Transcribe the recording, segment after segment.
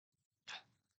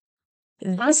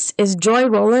This is Joy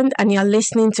Roland, and you're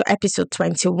listening to episode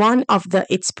 21 of the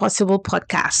It's Possible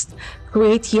podcast.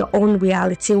 Create your own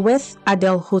reality with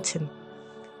Adel Houten.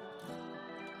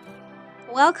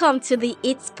 Welcome to the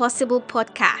It's Possible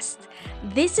podcast.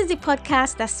 This is the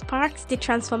podcast that sparks the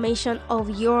transformation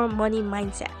of your money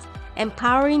mindset,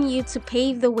 empowering you to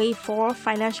pave the way for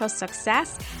financial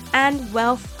success and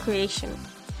wealth creation.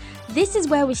 This is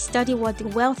where we study what the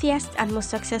wealthiest and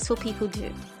most successful people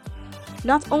do.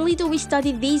 Not only do we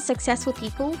study these successful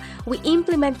people, we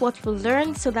implement what we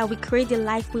learn so that we create the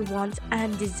life we want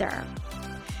and deserve.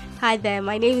 Hi there,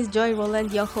 my name is Joy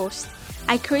Roland, your host.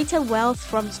 I created wealth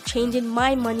from changing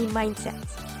my money mindset.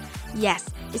 Yes,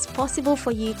 it's possible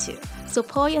for you too. So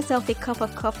pour yourself a cup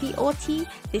of coffee or tea.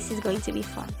 This is going to be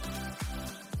fun.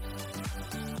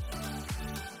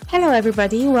 Hello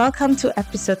everybody, welcome to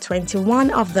episode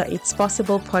 21 of the It's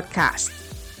Possible podcast.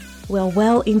 We're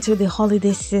well into the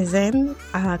holiday season.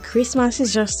 Christmas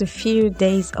is just a few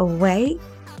days away,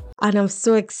 and I'm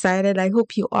so excited. I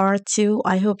hope you are too.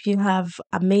 I hope you have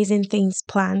amazing things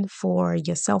planned for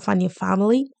yourself and your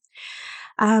family.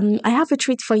 I have a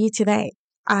treat for you today.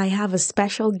 I have a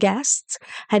special guest.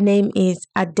 Her name is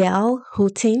Adel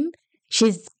Houten.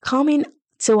 She's coming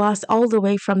to us all the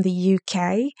way from the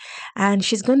UK, and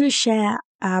she's going to share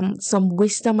some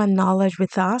wisdom and knowledge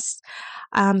with us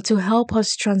to help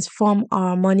us transform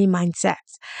our money mindset.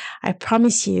 I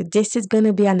promise you, this is going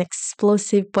to be an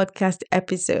explosive podcast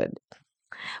episode.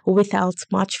 Without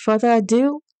much further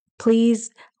ado,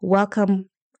 please welcome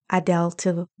Adele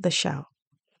to the show.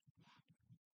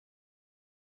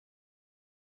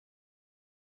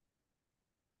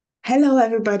 Hello,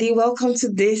 everybody. Welcome to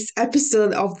this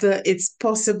episode of the It's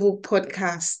Possible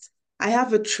podcast. I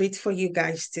have a treat for you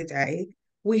guys today.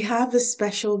 We have a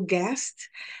special guest.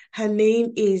 Her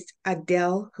name is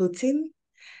Adele Houten.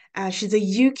 She's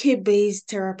a UK-based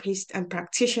therapist and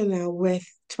practitioner with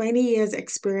 20 years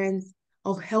experience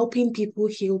of helping people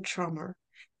heal trauma.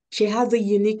 She has a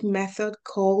unique method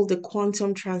called the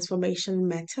quantum transformation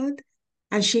method,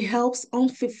 and she helps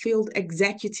unfulfilled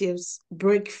executives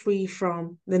break free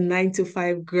from the 9 to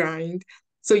 5 grind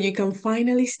so you can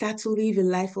finally start to live a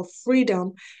life of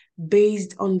freedom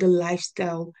based on the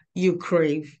lifestyle you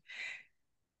crave.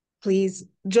 Please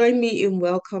join me in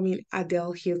welcoming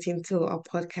Adele Hilton to our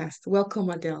podcast. Welcome,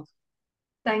 Adele.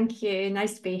 Thank you.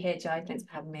 Nice to be here, Joy. Thanks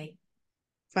for having me.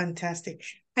 Fantastic.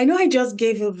 I know I just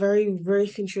gave a very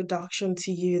brief introduction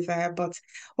to you there, but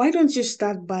why don't you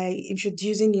start by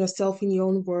introducing yourself in your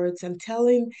own words and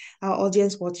telling our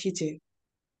audience what you do?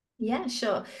 Yeah,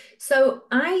 sure. So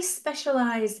I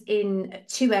specialize in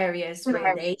two areas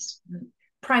really,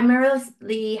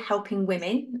 primarily helping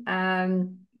women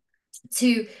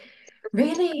to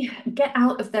really get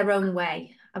out of their own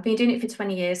way. I've been doing it for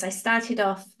 20 years. I started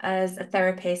off as a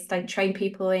therapist. I trained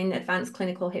people in advanced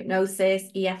clinical hypnosis,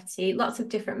 EFT, lots of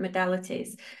different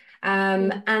modalities.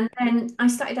 And then I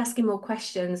started asking more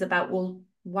questions about, well,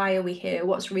 why are we here?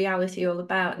 What's reality all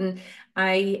about? And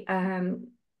I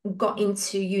got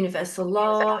into universal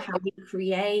law, how we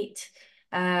create.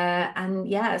 And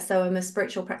yeah, so I'm a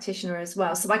spiritual practitioner as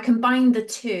well. So I combine the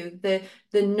two, the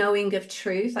knowing of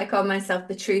truth. I call myself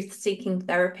the truth-seeking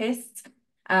therapist,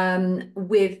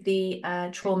 with the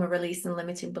trauma release and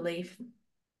limiting belief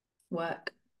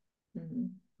work.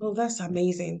 Mm. Well, that's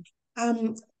amazing.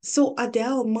 So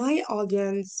Adele, my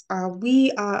audience,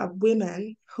 we are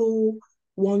women who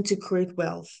want to create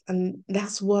wealth, and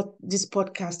that's what this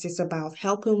podcast is about,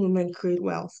 helping women create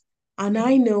wealth. And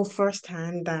I know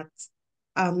firsthand that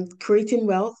creating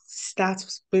wealth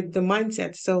starts with the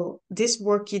mindset. So this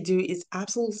work you do is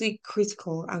absolutely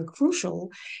critical and crucial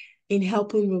in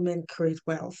helping women create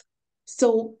wealth.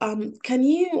 So, can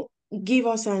you give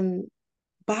us an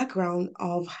background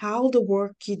of how the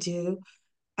work you do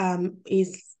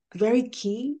is very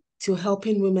key to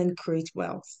helping women create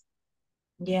wealth?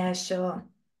 Yeah, sure.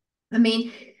 I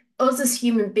mean, us as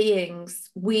human beings,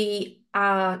 we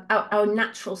are our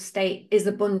natural state is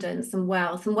abundance and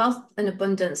wealth and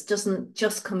abundance doesn't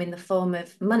just come in the form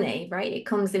of money, right? It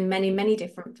comes in many, many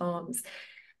different forms.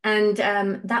 And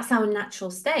that's our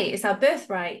natural state. It's our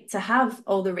birthright to have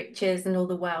all the riches and all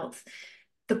the wealth.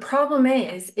 The problem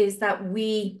is that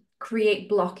we create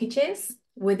blockages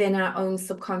within our own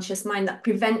subconscious mind that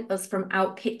prevent us from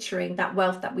out picturing that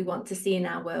wealth that we want to see in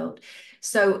our world.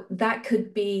 So that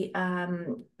could be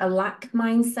a lack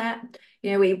mindset.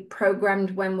 You know, we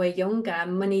programmed when we're younger,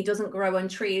 money doesn't grow on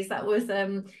trees. That was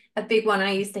a big one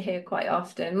I used to hear quite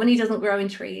often. Money doesn't grow in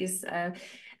trees.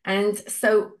 And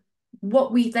so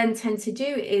what we then tend to do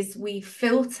is we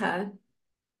filter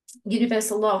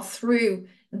universal law through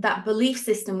that belief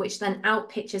system, which then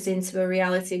outpitches into a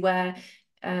reality where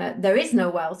there is no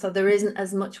wealth, or there isn't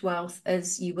as much wealth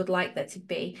as you would like there to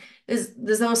be.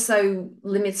 There's also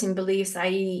limiting beliefs,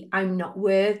 i.e., I'm not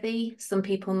worthy. Some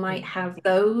people might have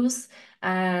those.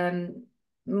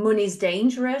 Money's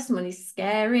dangerous, money's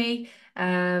scary.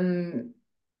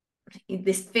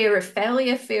 This fear of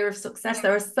failure, fear of success.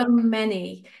 There are so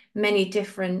many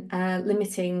different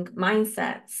limiting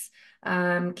mindsets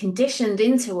conditioned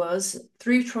into us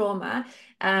through trauma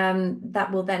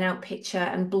that will then outpicture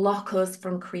and block us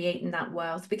from creating that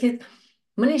wealth, because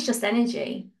money is just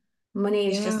energy. Money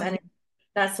is just Yeah. energy.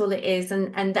 That's all it is.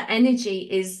 And the energy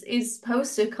is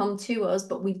supposed to come to us,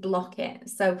 but we block it.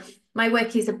 So my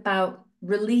work is about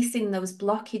releasing those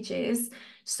blockages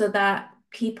so that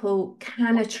people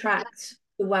can attract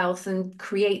the wealth and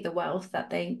create the wealth that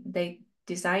they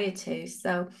desire to.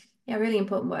 So yeah, really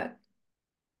important work.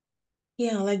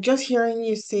 Yeah, like just hearing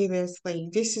you say this,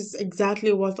 like this is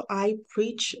exactly what I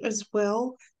preach as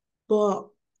well. But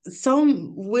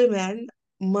some women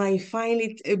might find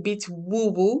it a bit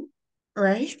woo-woo,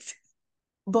 right?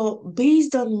 But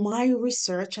based on my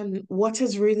research and what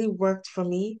has really worked for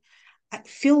me, I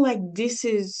feel like this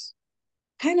is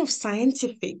kind of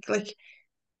scientific, like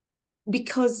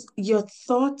because your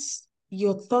thought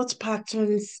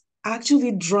patterns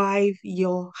actually drive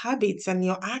your habits and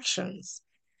your actions.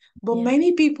 But Yeah.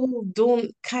 many people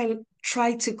don't kind of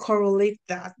try to correlate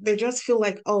that. They just feel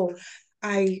like, oh,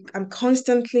 I'm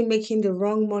constantly making the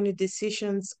wrong money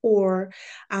decisions, or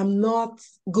I'm not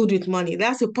good with money.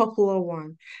 That's a popular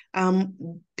one.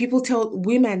 People tell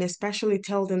women especially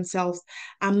tell themselves,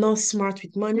 I'm not smart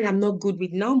with money, I'm not good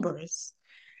with numbers.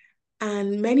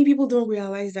 And many people don't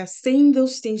realize that saying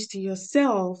those things to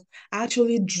yourself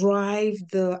actually drive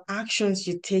the actions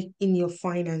you take in your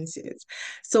finances.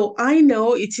 So I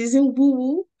know it isn't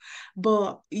woo-woo,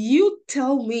 but you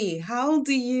tell me, how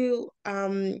do you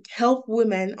help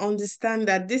women understand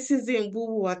that this isn't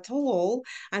woo-woo at all,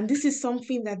 and this is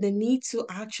something that they need to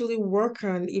actually work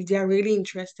on if they're really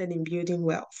interested in building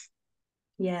wealth?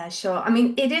 Yeah, sure. I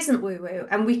mean, it isn't woo-woo,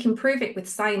 and we can prove it with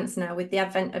science now with the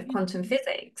advent of quantum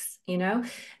physics, you know.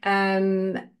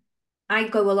 Um, I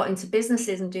go a lot into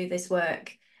businesses and do this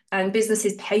work, and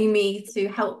businesses pay me to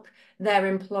help their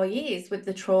employees with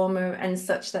the trauma and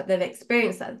such that they've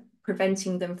experienced that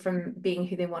preventing them from being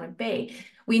who they want to be.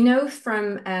 We know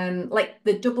from like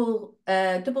the double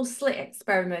slit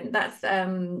experiment, that's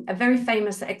a very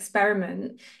famous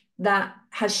experiment that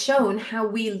has shown how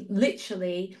we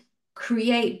literally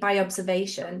create by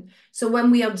observation. So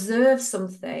when we observe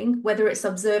something, whether it's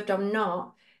observed or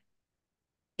not,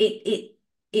 it it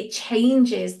it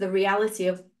changes the reality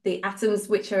of the atoms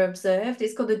which are observed.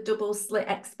 It's called a double slit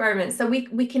experiment. So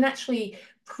we can actually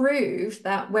prove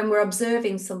that when we're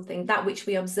observing something, that which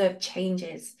we observe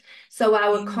changes. So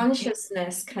our Yeah.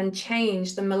 consciousness can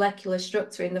change the molecular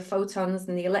structure in the photons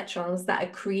and the electrons that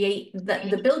are create that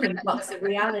the building blocks of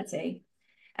reality.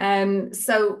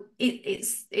 So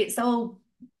it's all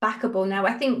backable now.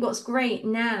 I think what's great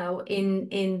now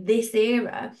in this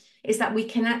era is that we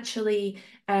can actually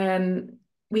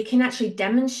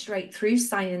demonstrate through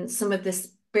science some of the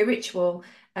spiritual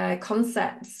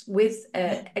concepts with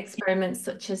experiments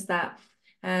such as that.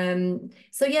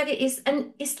 So yeah, it is,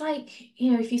 and it's like,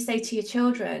 you know, if you say to your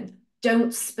children,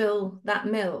 don't spill that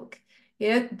milk,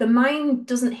 yeah, the mind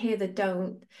doesn't hear the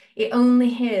don't, it only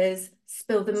hears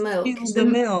spill the milk. Spill the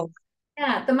milk.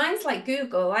 Yeah, the mind's like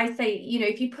Google. I say, you know,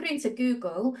 if you put into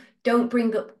Google, don't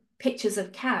bring up pictures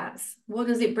of cats. What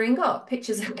does it bring up?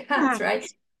 Pictures of cats,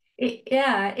 right?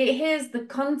 It hears the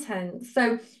content.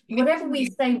 So whatever we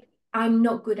say, I'm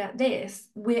not good at this,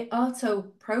 we're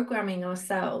auto-programming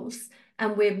ourselves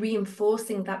and we're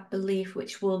reinforcing that belief,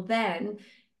 which will then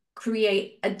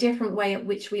create a different way at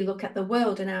which we look at the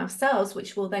world and ourselves,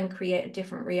 which will then create a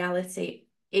different reality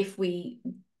if we,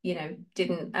 you know,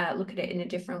 didn't look at it in a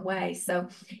different way. So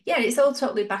yeah, it's all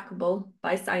totally backable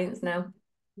by science now.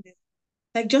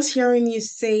 Like just hearing you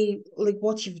say like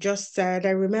what you've just said,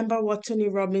 I remember what Tony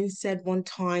Robbins said one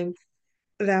time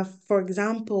that, for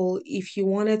example, if you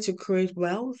wanted to create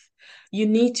wealth, you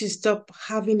need to stop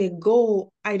having a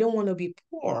goal. I don't want to be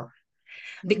poor,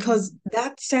 because Mm.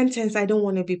 that sentence, I don't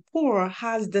want to be poor,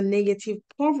 has the negative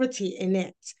poverty in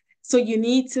it. So you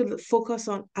need to focus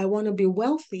on, I want to be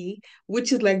wealthy,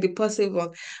 which is like the positive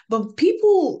one. But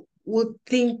people would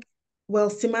think, well,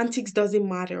 semantics doesn't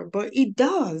matter, but it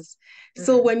does.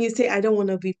 So Mm. when you say, I don't want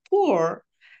to be poor,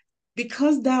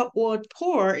 because that word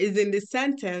poor is in the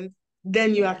sentence,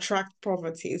 then you Yeah. attract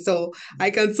poverty. So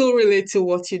I can so relate to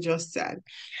what you just said.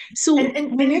 So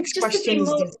And my next just to question be is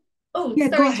this. more, oh, Yeah,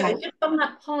 go sorry, ahead. Joe, just on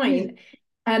that Yeah. point,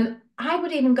 I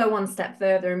would even go one step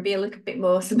further and be a little bit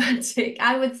more semantic.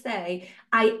 I would say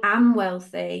I am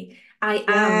wealthy. I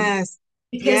am. Yes.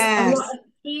 Because a lot Yes. of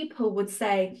people would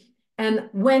say,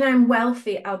 when I'm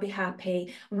wealthy, I'll be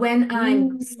happy. When I'm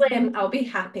Mm, slim, I'll be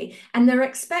happy. And they're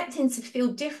expecting to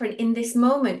feel different in this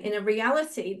moment, in a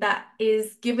reality that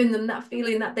is giving them that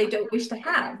feeling that they don't wish to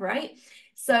have, right?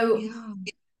 So yeah.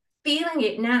 feeling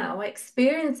it now,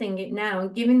 experiencing it now,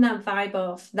 and giving that vibe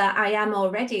of that I am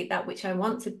already that which I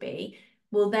want to be,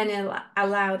 will then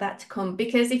allow that to come.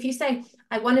 Because if you say,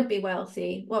 I want to be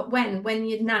wealthy, what, when? When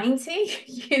you're 90,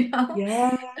 you know?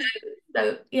 Yeah.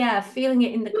 So yeah, feeling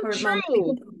it in the So current moment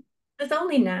true. because there's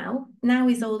only now. Now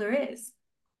is all there is.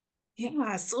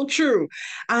 Yeah, so true.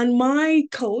 And my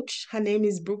coach, her name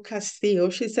is Brooke Castillo,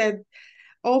 she said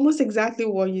almost exactly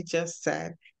what you just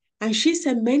said. And she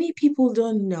said many people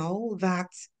don't know that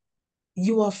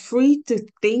you are free to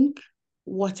think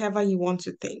whatever you want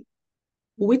to think,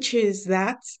 which is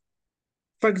that,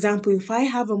 for example, if I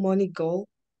have a money goal,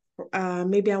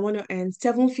 maybe I want to earn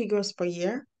 7 figures per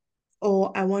year,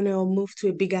 or I want to move to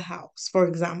a bigger house, for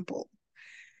example.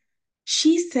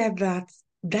 She said that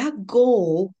that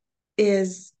goal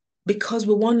is because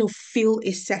we want to feel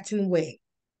a certain way,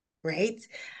 right?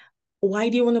 Why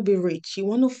do you want to be rich? You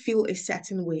want to feel a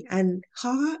certain way. And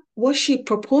what she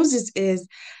proposes is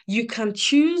you can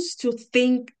choose to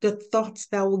think the thoughts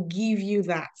that will give you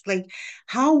that. Like,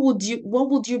 what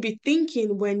would you be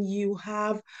thinking when you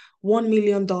have $1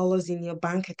 million in your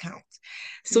bank account?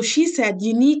 So she said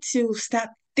you need to start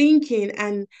thinking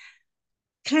and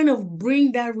kind of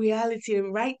bring that reality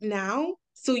right now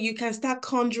so you can start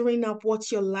conjuring up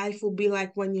what your life will be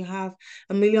like when you have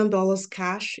 $1 million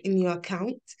cash in your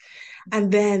account.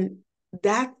 And then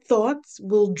that thought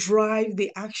will drive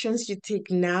the actions you take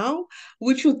now,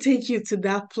 which will take you to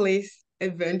that place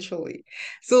eventually.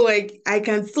 So, like, I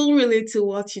can still relate to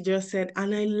what you just said.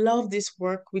 And I love this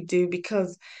work we do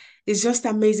because it's just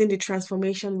amazing the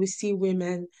transformation we see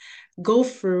women go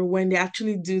through when they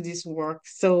actually do this work.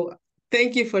 So,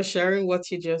 thank you for sharing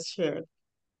what you just shared.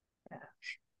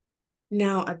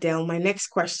 Now, Adele, my next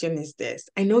question is this.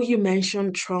 I know you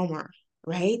mentioned trauma,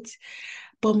 right?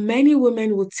 But many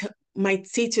women might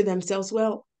say to themselves,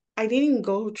 well, I didn't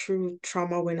go through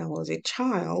trauma when I was a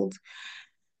child.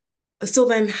 So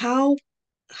then how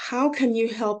can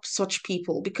you help such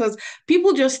people? Because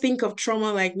people just think of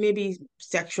trauma like maybe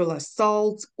sexual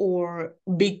assault or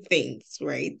big things,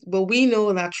 right? But we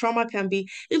know that trauma can be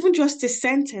even just a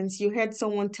sentence you heard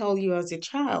someone tell you as a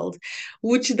child,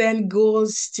 which then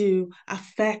goes to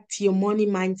affect your money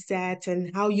mindset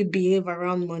and how you behave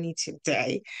around money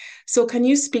today. So can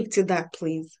you speak to that,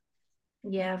 please?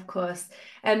 Yeah, of course.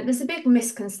 There's a big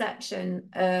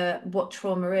misconception what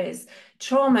trauma is.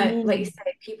 Trauma, like you Mm,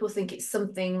 say, people think it's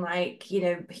something like,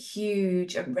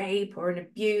 huge, a rape or an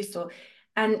abuse,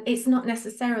 and it's not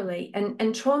necessarily.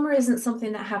 And trauma isn't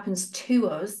something that happens to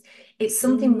us. It's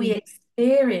something we mm,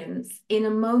 experience in a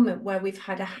moment where we've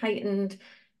had a heightened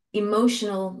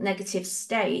emotional negative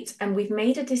state and we've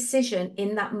made a decision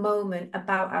in that moment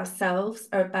about ourselves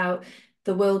or about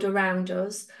the world around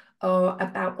us or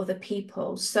about other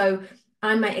people. So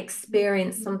I might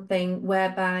experience something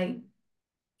whereby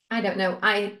I don't know.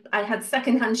 I had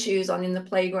secondhand shoes on in the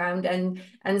playground,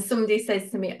 and somebody says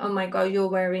to me, "Oh my God, you're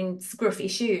wearing scruffy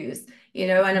shoes,"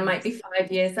 and I might be yes.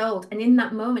 5 years old. And in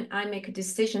that moment, I make a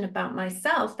decision about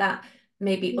myself that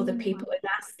maybe other Yeah. people are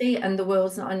nasty and the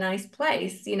world's not a nice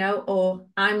place, or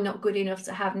I'm not good enough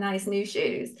to have nice new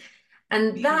shoes.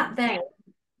 And that Yes. then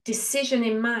decision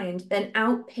in mind then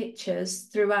out pictures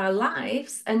through our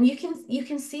lives, and you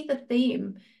can see the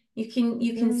theme. You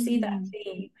can see that Mm,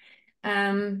 theme.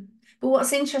 um, but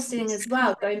what's interesting as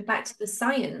well, going back to the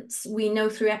science, we know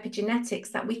through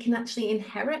epigenetics that we can actually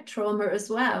inherit trauma as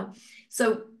well.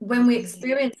 So when we wow.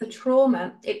 experience a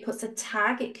trauma, it puts a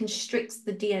tag, it constricts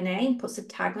the DNA and puts a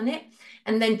tag on it.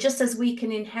 And then just as we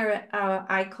can inherit our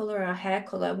eye color, our hair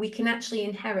color, we can actually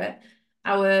inherit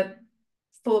our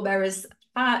forebearers'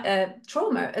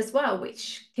 trauma as well,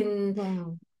 which can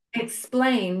Wow.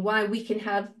 explain why we can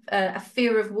have a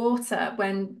fear of water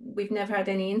when we've never had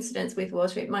any incidents with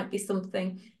water. It might be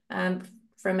something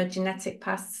from a genetic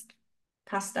past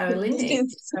our This lineage.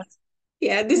 is, So,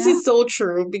 yeah, this yeah. is so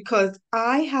true because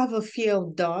I have a fear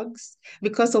of dogs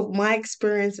because of my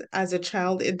experience as a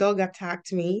child. A dog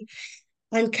attacked me.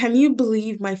 And can you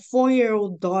believe my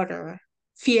 4-year-old daughter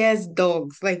fears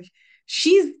dogs? Like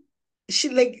she's she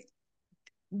like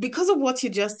because of what you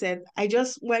just said, I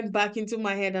just went back into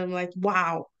my head and I'm like,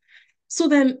 wow. So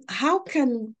then how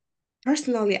can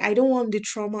personally I don't want the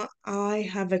trauma I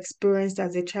have experienced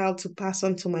as a child to pass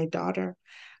on to my daughter.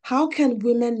 how can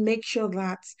women make sure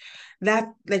that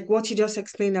like what you just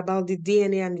explained about the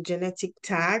DNA and the genetic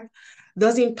tag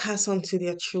doesn't pass on to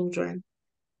their children?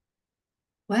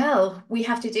 Well, we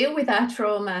have to deal with our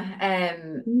trauma.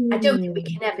 I don't think we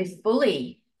Mm. can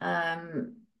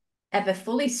ever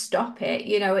fully stop it.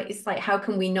 You know, it's like how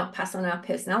can we not pass on our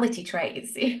personality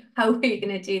traits? How are we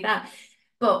going to do that?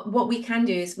 But what we can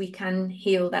do is we can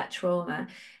heal that trauma.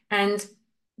 And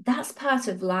that's part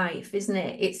of life, isn't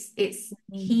it? It's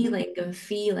healing and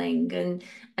feeling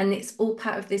and it's all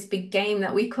part of this big game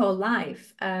that we call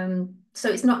life. So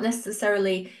it's not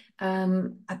necessarily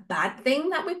a bad thing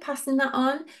that we're passing that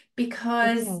on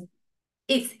because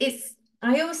Okay. it's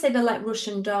I always say they're like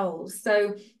Russian dolls.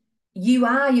 So you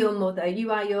are your mother,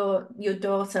 you are your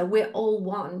daughter. We're all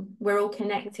one. We're all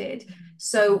connected.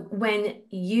 So when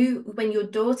your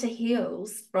daughter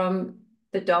heals from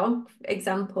the dog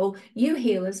example, you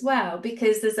heal as well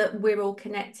because we're all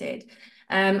connected.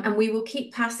 And we will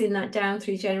keep passing that down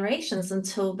through generations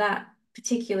until that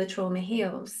particular trauma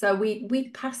heals. So we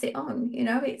pass it on, you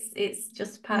know, it's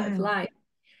just part of Yeah. life.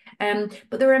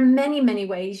 But there are many, many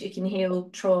ways you can heal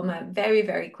trauma very,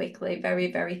 very quickly,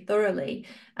 very, very thoroughly.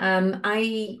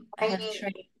 I have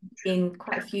trained in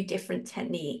quite a few different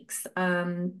techniques,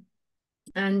 and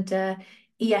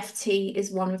EFT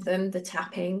is one of them, the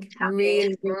tapping,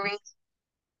 really, really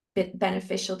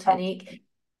beneficial technique.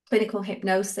 Clinical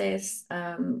hypnosis.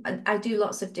 I do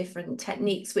lots of different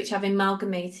techniques which I've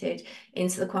amalgamated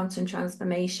into the quantum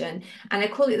transformation. And I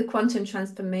call it the quantum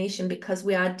transformation because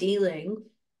we are dealing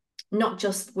not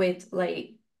just with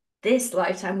like this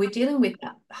lifetime, we're dealing with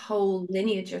that whole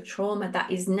lineage of trauma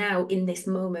that is now in this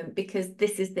moment because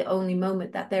this is the only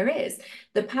moment that there is.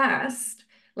 The past,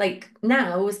 like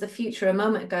now, was the future a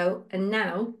moment ago, and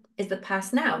now is the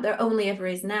past now. There only ever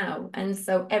is now. And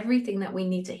so everything that we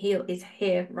need to heal is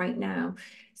here right now.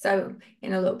 So, a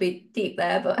little bit deep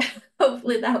there, but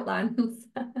hopefully that lands.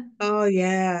 Oh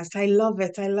yes, I love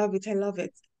it. I love it. I love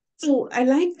it. So I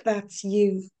like that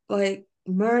you've like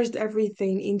merged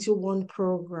everything into one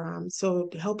program. So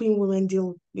helping women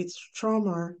deal with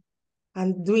trauma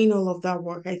and doing all of that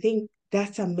work. I think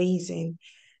that's amazing.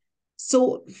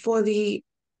 So for the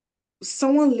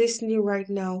someone listening right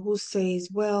now who says,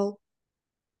 well,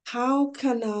 how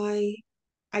can I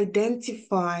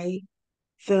identify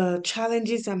the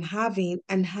challenges I'm having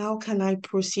and how can I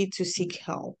proceed to seek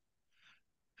help?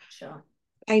 Sure.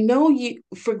 I know you,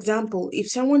 for example, if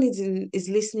someone is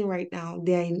listening right now,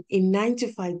 they're in a 9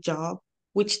 to 5 job,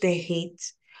 which they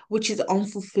hate, which is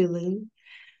unfulfilling.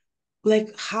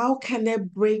 Like, how can they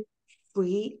break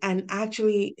free and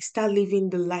actually start living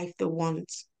the life they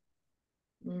want?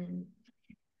 Mm.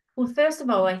 Well, first of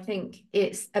all, I think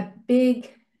it's a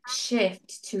big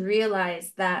shift to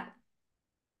realize that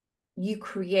you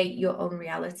create your own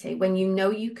reality. When you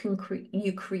know you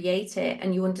create it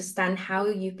and you understand how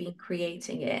you've been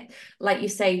creating it. Like you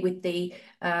say with the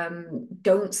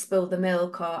don't spill the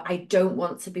milk or I don't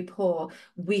want to be poor,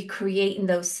 we're creating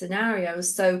those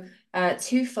scenarios. So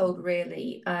twofold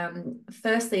really.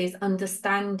 Firstly is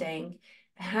understanding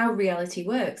how reality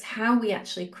works, how we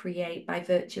actually create by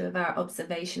virtue of our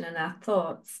observation and our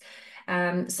thoughts.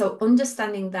 So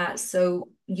understanding that, so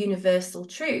universal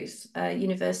truth,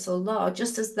 universal law,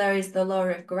 just as there is the law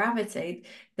of gravity,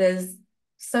 there's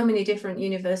so many different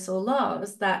universal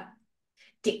laws that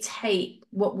dictate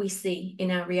what we see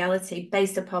in our reality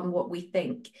based upon what we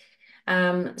think.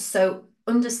 So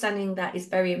understanding that is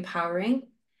very empowering.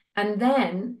 And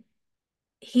then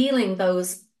healing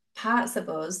those parts of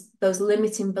us, those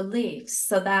limiting beliefs,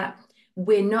 so that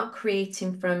we're not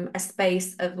creating from a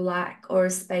space of lack or a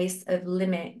space of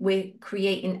limit. We're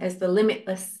creating as the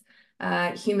limitless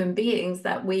human beings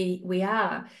that we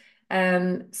are.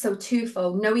 So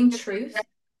twofold, knowing truth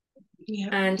Yeah.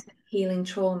 and healing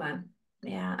trauma.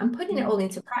 Yeah, and putting it Yeah. all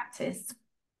into practice.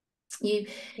 You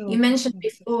Oh, you that's mentioned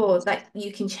wonderful. before that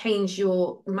you can change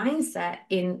your mindset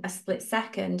in a split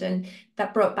second, and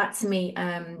that brought back to me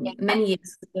many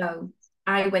years ago.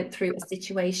 I went through a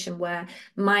situation where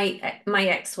my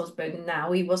ex-husband,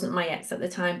 now he wasn't my ex at the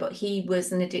time, but he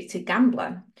was an addicted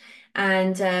gambler,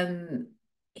 and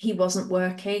he wasn't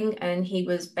working, and he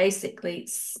was basically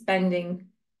spending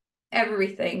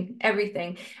everything,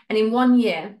 everything. And in 1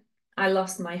 year, I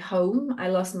lost my home, I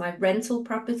lost my rental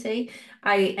property.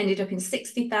 I ended up in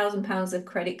 £60,000 of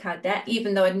credit card debt,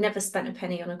 even though I'd never spent a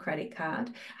penny on a credit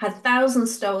card. Had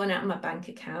thousands stolen out of my bank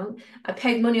account. I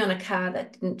paid money on a car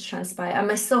that didn't transpire, and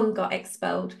my son got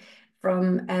expelled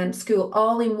from school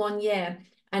all in 1 year.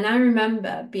 And I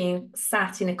remember being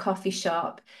sat in a coffee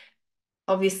shop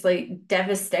obviously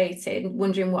devastated,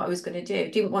 wondering what I was going to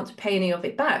do. Didn't want to pay any of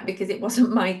it back because it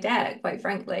wasn't my debt, quite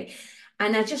frankly.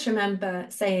 And I just remember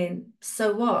saying,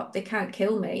 so what? They can't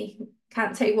kill me,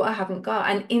 can't take what I haven't got.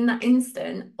 And in that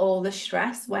instant, all the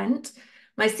stress went.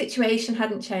 My situation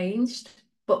hadn't changed,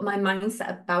 but my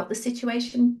mindset about the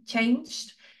situation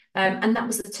changed. And that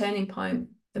was the turning point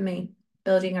for me,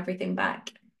 building everything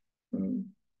back. Mm.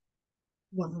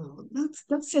 Wow,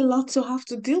 that's a lot to have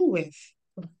to deal with,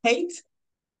 right?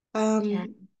 Yeah.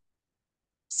 Um,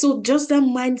 so just that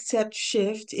mindset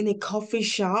shift in a coffee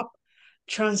shop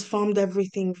transformed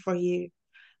everything for you.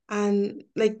 And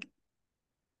like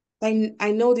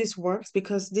I know this works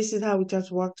because this is how it has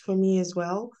worked for me as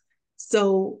well.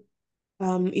 So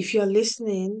if you're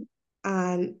listening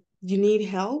and you need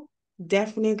help,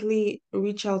 definitely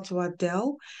reach out to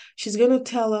Adele. She's going to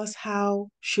tell us how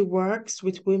she works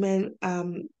with women,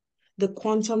 the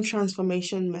quantum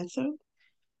transformation method.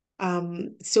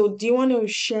 So do you want to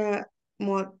share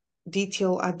more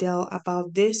detail, Adele,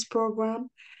 about this program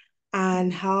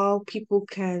and how people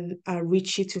can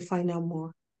reach you to find out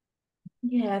more?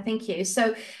 Yeah, thank you.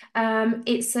 So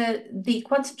it's the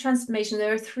quantum transformation.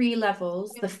 There are three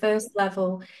levels. The first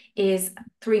level is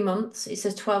 3 months. It's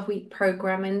a 12-week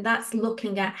program, and that's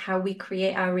looking at how we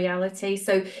create our reality.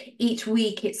 So each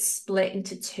week it's split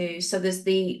into two. So there's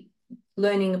the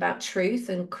learning about truth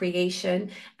and creation,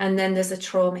 and then there's a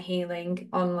trauma healing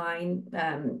online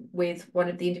with one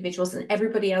of the individuals, and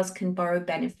everybody else can borrow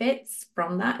benefits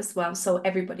from that as well. So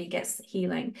everybody gets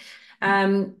healing.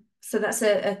 So that's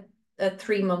a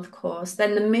 3 month course.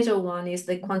 Then the middle one is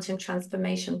the quantum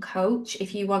transformation coach.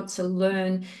 If you want to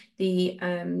learn the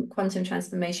quantum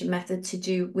transformation method to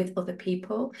do with other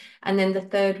people. And then the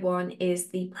third one is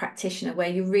the practitioner, where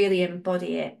you really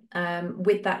embody it.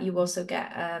 With that, you also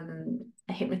get a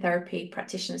hypnotherapy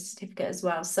practitioner certificate as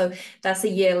well. So that's a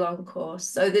year-long course.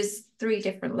 So there's three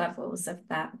different levels of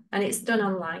that, and it's done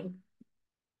online.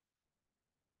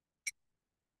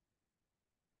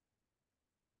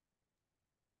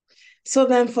 So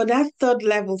then for that third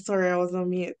level, sorry, I was on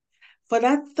mute. For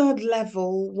that third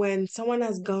level, when someone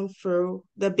has gone through,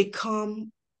 they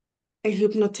become a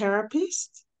hypnotherapist.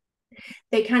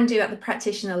 They can do at the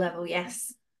practitioner level,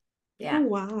 yes. Oh, Yeah.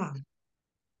 wow.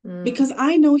 Because Mm.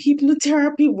 I know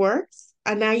hypnotherapy works,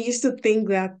 and I used to think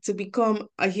that to become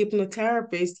a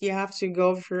hypnotherapist, you have to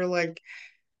go through like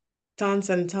tons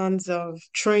and tons of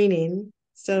training.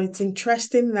 So it's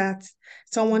interesting that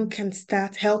someone can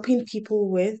start helping people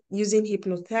with using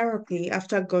hypnotherapy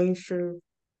after going through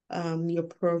your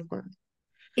program.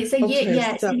 It's a year, Okay,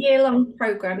 yeah, it's so a year-long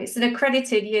program. It's an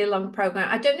accredited year-long program.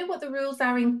 I don't know what the rules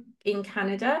are in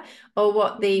Canada or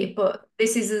what but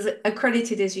this is as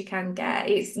accredited as you can get.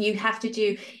 It's you have to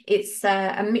do it's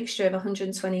a mixture of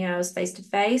 120 hours face to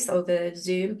face over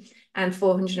Zoom and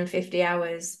 450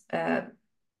 hours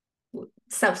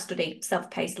self-study,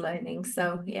 self-paced learning.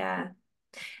 So yeah.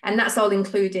 And that's all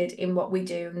included in what we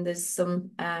do. And there's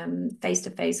some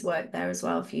face-to-face work there as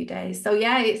well, a few days. So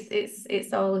yeah,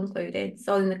 it's all included. It's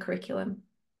all in the curriculum.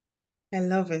 I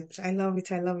love it. I love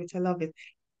it. I love it. I love it.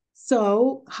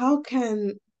 So, how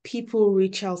can people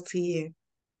reach out to you?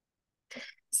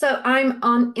 So I'm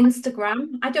on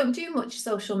Instagram. I don't do much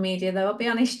social media though, I'll be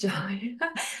honest, Joy.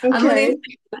 I'm on Okay.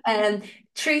 Instagram,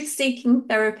 truth-seeking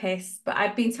therapist, but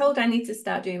I've been told I need to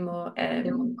start doing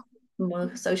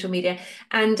more social media.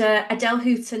 And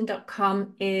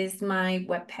adelhouten.com is my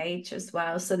webpage as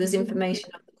well. So there's information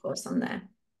of the course on there.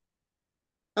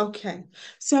 Okay.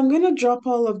 So I'm going to drop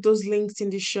all of those links in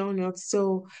the show notes.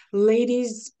 So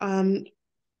ladies,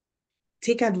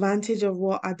 take advantage of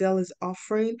what Adele is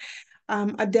offering.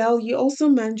 Adele, you also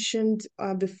mentioned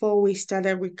before we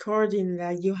started recording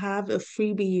that you have a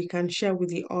freebie you can share with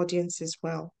the audience as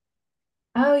well.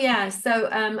 Oh yeah, so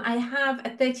I have a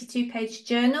 32-page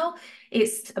journal.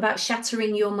 It's about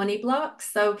shattering your money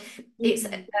blocks. So it's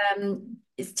Mm.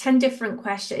 it's 10 different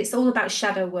questions. It's all about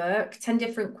shadow work, 10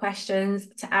 different questions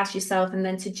to ask yourself and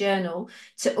then to journal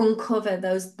to uncover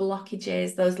those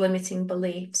blockages, those limiting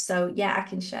beliefs. So yeah, I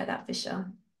can share that for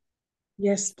sure.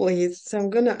 Yes, please. So I'm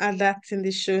going to add that in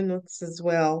the show notes as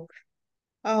well.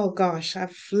 Oh gosh,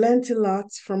 I've learned a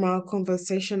lot from our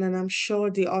conversation, and I'm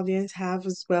sure the audience have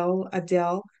as well,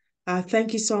 Adele.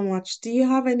 Thank you so much. Do you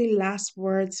have any last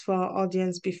words for our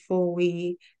audience before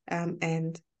we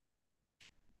end?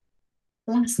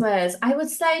 Last words. I would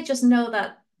say just know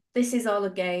that this is all a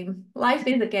game. Life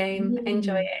is a game.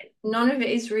 Enjoy Mm. it. None of it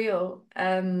is real.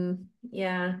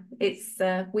 Yeah, it's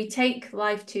we take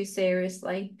life too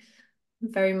seriously,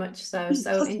 very much so.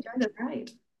 So enjoy the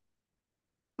ride.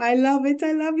 I love it.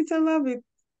 I love it. I love it.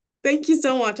 Thank you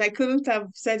so much. I couldn't have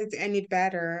said it any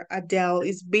better, Adele.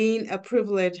 It's been a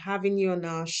privilege having you on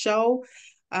our show.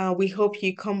 We hope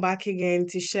you come back again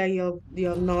to share your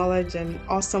knowledge and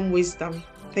awesome wisdom.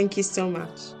 Thank you so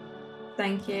much.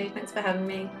 Thank you. Thanks for having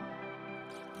me.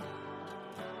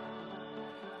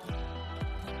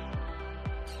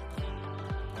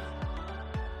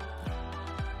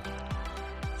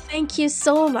 Thank you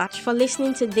so much for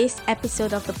listening to this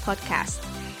episode of the podcast.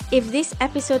 If this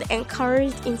episode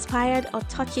encouraged, inspired, or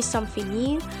taught you something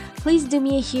new, please do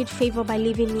me a huge favor by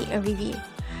leaving me a review.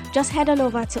 Just head on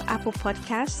over to Apple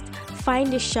Podcast,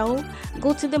 find the show,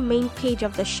 go to the main page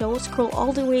of the show, scroll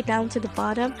all the way down to the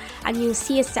bottom, and you'll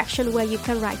see a section where you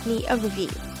can write me a review.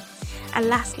 And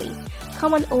lastly,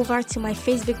 come on over to my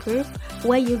Facebook group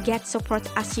where you get support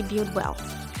as you build wealth.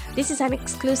 This is an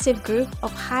exclusive group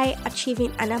of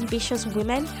high-achieving and ambitious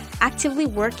women actively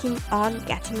working on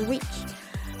getting rich.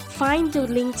 Find the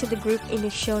link to the group in the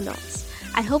show notes.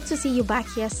 I hope to see you back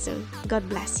here soon. God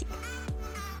bless you.